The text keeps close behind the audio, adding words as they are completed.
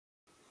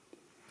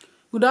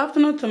Good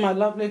afternoon to my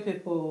lovely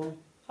people.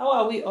 How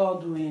are we all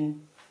doing?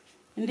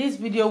 In this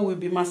video, we'll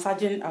be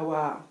massaging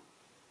our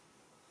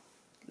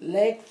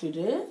leg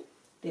today,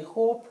 the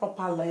whole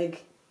proper leg.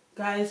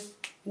 Guys,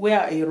 we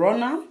are a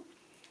runner.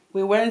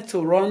 We went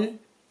to run,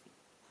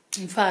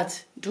 in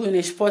fact, doing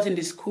a sport in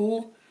the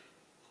school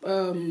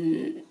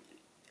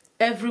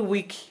every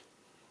week.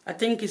 I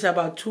think it's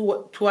about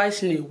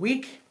twice in a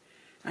week,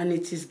 and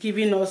it is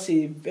giving us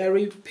a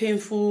very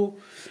painful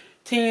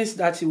things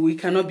that we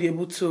cannot be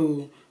able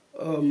to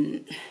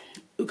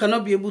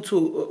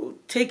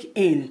take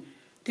in.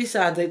 These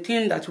are the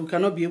things that we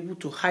cannot be able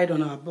to hide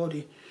on our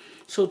body.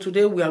 So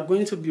today we are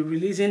going to be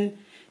releasing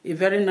a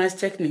very nice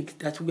technique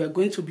that we are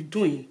going to be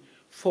doing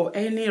for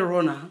any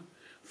runner,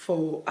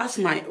 as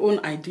my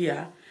own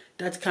idea,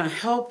 that can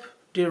help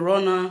the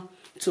runner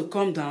to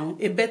come down.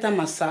 A better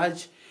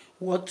massage,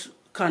 what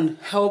can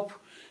help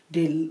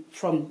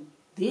from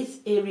this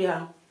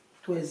area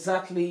to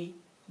exactly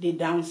the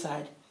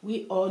downside.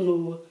 We all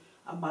know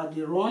about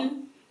the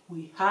run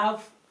we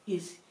have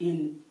is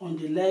on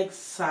the leg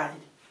side.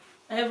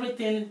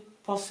 Everything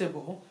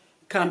possible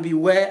can be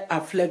well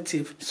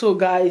afflictive. So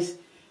guys,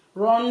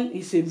 run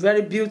is a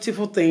very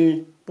beautiful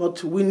thing,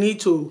 but we need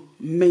to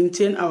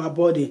maintain our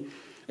body.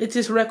 It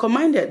is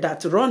recommended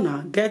that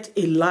runner get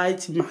a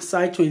light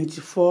massage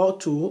 24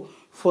 to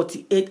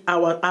 48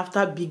 hours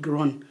after big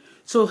run.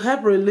 So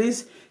help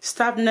release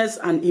stiffness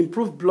and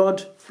improve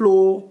blood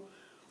flow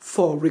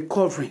for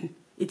recovering.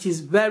 It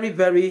is very,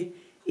 very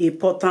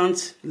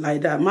important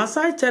like that.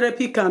 Massage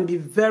therapy can be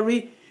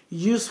very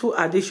useful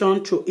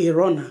addition to a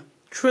runner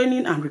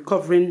training and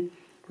recovering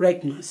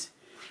runners.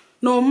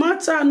 No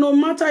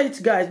matter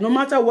it, guys, no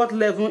matter what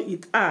level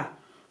it are,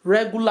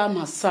 regular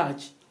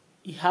massage,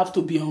 it have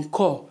to be on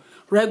call.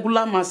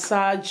 Regular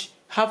massage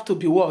have to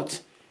be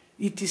what?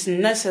 It is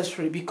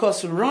necessary,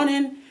 because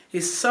running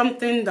is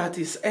something that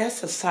is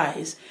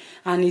exercise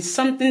and it's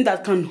something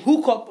that can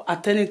hook up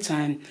at any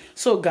time.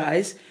 So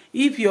guys,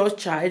 if your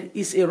child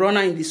is a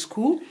runner in the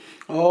school,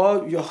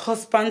 or your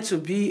husband to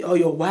be, or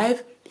your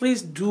wife,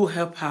 please do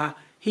help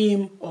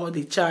him or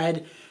the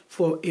child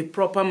for a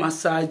proper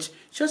massage,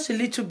 just a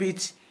little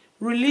bit.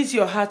 Release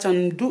your heart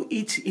and do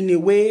it in a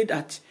way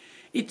that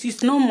it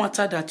is no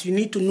matter that you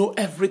need to know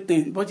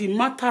everything, but a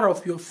matter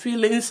of your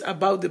feelings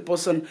about the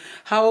person.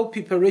 How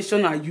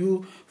preparation are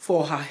you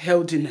for her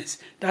healthiness?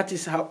 That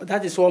is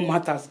what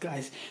matters,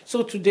 guys.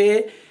 So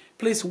today,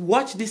 please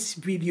watch this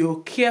video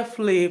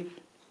carefully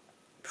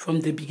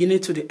from the beginning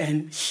to the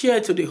end. Share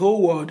to the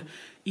whole world.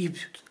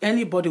 If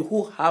anybody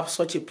who have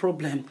such a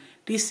problem,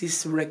 this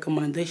is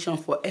recommendation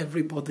for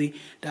everybody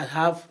that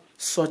have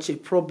such a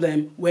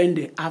problem when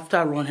they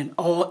after running,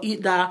 or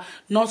either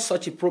not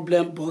such a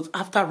problem but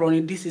after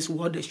running. This is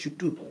what they should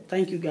do.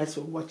 Thank you guys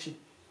for watching.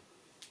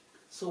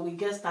 So we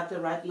get started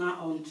right now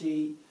on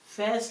the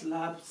first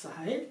lab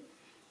side.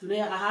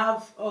 Today I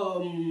have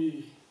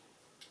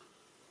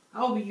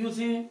I'll be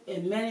using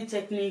many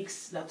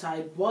techniques that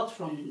I bought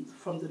from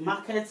the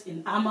market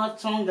in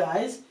Amazon,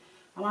 guys.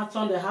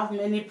 Amazon, they have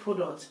many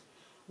products,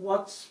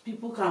 what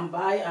people can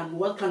buy and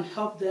what can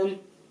help them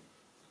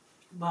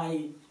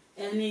by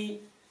anything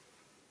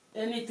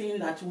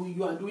that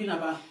you are doing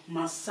about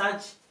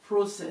massage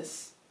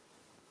process.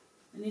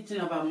 Anything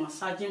about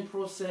massaging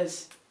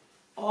process,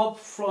 up,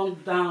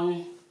 front,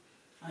 down,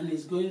 and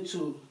it's going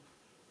to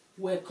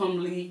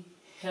welcomely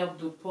help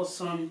the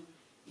person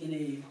in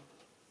a.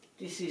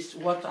 This is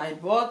what I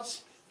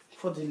bought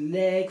for the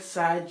leg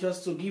side,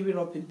 just to give it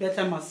up a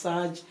better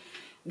massage,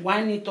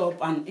 wind it up,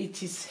 and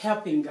it is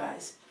helping,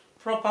 guys.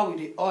 Proper with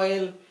the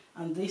oil,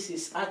 and this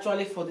is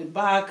actually for the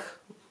back,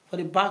 for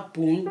the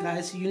backbone,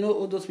 guys. You know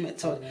all those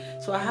methods.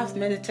 So I have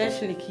many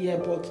techniques here,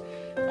 but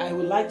I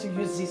would like to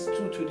use these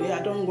two today.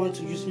 I don't want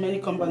to use many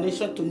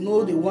combinations to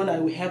know the one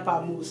that will help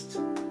her most.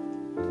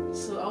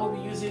 So I will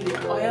be using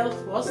the oil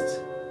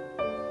first.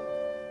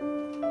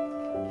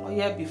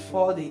 Oil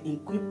before the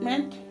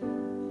equipment.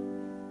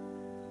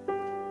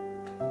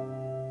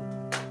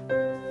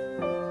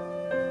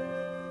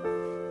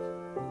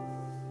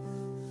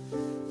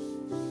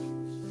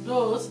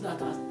 Those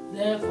that are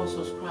there for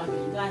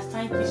subscribing, guys,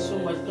 thank you so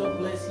much. God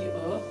bless you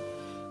all.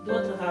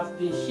 Those that have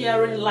been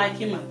sharing,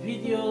 liking my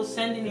videos,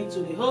 sending it to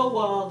the whole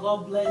world,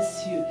 God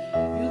bless you.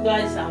 You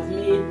guys have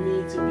made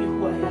me to be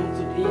who I am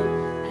today.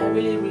 I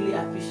really, really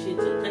appreciate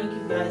it. Thank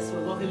you guys for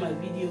loving my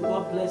video.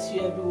 God bless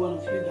you, every one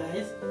of you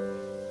guys.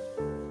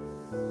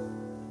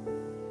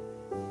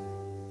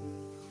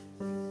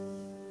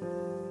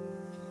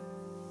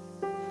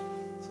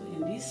 So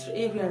in this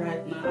area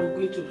right now, I'm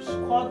going to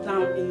squat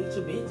down a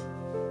little bit.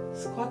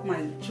 Squat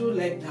my two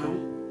legs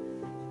down.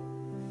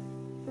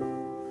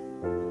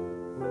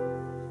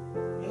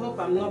 I hope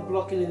I'm not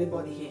blocking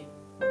anybody here.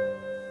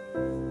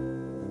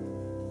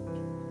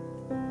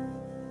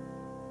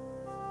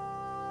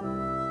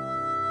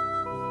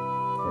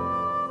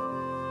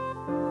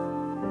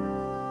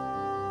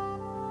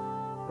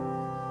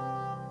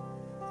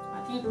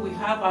 I think we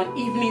have an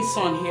evening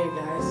sun here,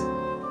 guys.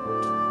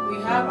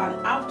 We have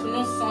an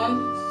afternoon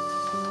sun.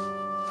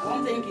 I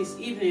don't think it's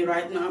evening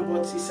right now,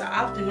 but it's an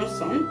afternoon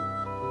sun.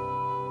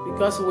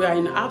 because we are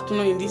in the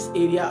afternoon in this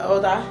area.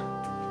 Other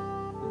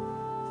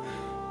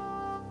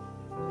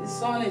the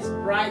sun is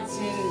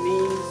brightening me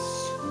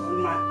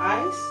on my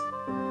eyes,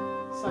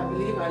 so I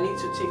believe I need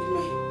to take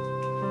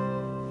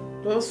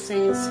my those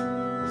things.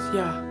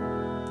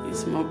 Yeah,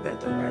 it's more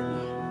better right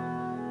now.